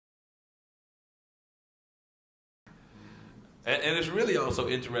And it's really also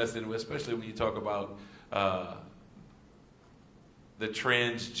interesting, especially when you talk about the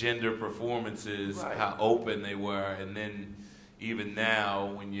transgender performances, Right. how open they were, and then even now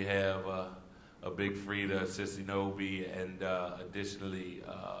when you have a Big Frida, Sissy Nobi, and additionally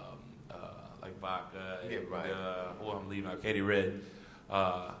like Vodka, and Yeah, right. who I'm leaving out, Katie Red.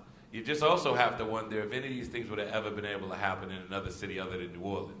 You just also have to wonder if any of these things would have ever been able to happen in another city other than New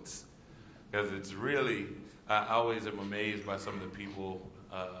Orleans. Because it's really, I always am amazed by some of the people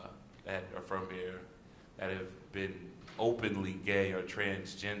that are from here that have been openly gay or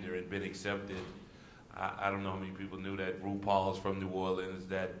transgender and been accepted. I don't know how many people knew that RuPaul's from New Orleans,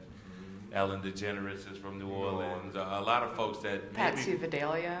 that Ellen DeGeneres is from New Orleans. A lot of folks that Patsy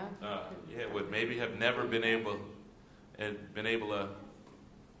Vidalia. would maybe have never been able to.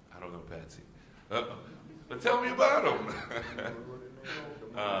 I don't know Patsy. But tell me about them.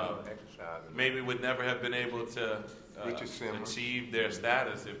 Maybe would never have been able to achieve their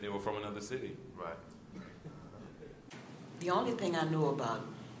status if they were from another city. Right. The only thing I know about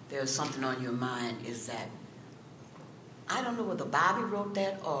There's Something on Your Mind is that I don't know whether Bobby wrote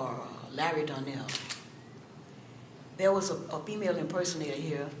that or Larry Donnell. There was a female impersonator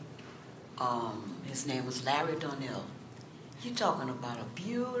here. His name was Larry Donnell. You're talking about a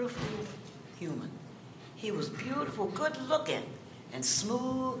beautiful human. He was beautiful, good looking, and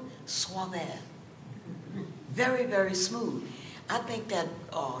smooth, suave. Very, very smooth. I think that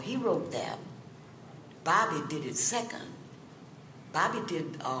he wrote that. Bobby did it second. Bobby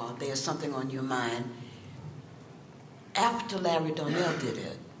did There's Something on Your Mind after Larry Donnell did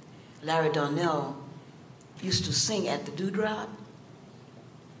it. Larry Donnell used to sing at the Dewdrop.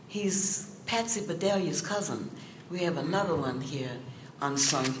 He's Patsy Bedelia's cousin. We have another one here,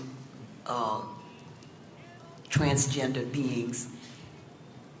 unsung transgender beings.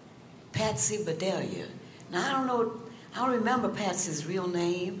 Patsy Bedelia. Now I don't remember Patsy's real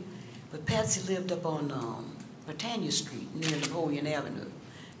name, but Patsy lived up on Britannia Street near Napoleon Avenue,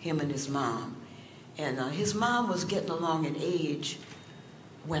 him and his mom. And his mom was getting along in age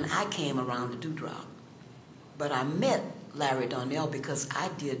when I came around the Dewdrop. But I met Larry Donnell because I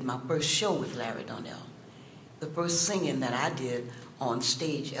did my first show with Larry Donnell. The first singing that I did on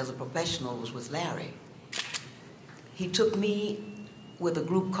stage as a professional was with Larry. He took me with a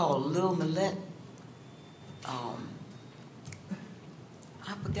group called Lil Millette.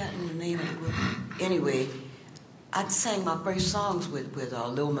 I've forgotten the name of the group. Anyway, I sang my first songs with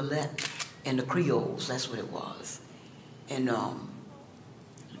Lil Millette and the Creoles, that's what it was. And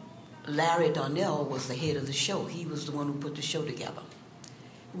Larry Donnell was the head of the show. He was the one who put the show together.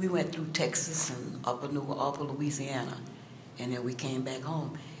 We went through Texas and upper Louisiana, and then we came back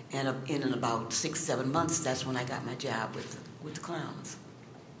home. And in about 6-7 months, that's when I got my job with the Clowns.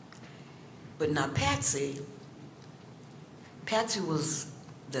 But now Patsy was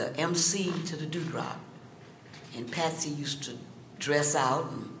the MC to the Dewdrop. And Patsy used to dress out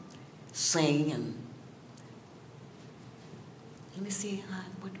and sing and, let me see,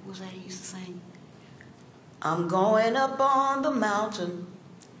 what was that he used to sing? I'm going up on the mountain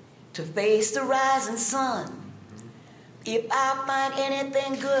to face the rising sun. If I find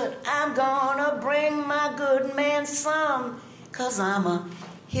anything good, I'm gonna bring my good man some, 'cause I'm a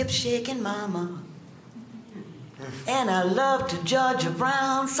hip-shaking mama. And I love to Georgia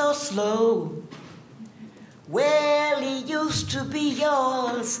Brown so slow. Well, he used to be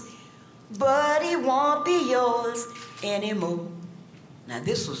yours, but he won't be yours anymore. Now,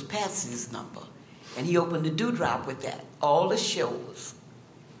 this was Patsy's number, and he opened the Dewdrop with that. All the shows,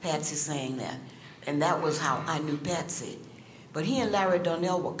 Patsy sang that, and that was how I knew Patsy. But he and Larry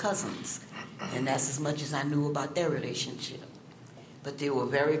Donnell were cousins, and that's as much as I knew about their relationship. But they were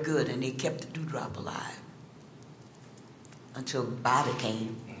very good, and they kept the Dewdrop alive until Bobby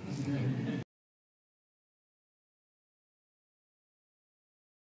came.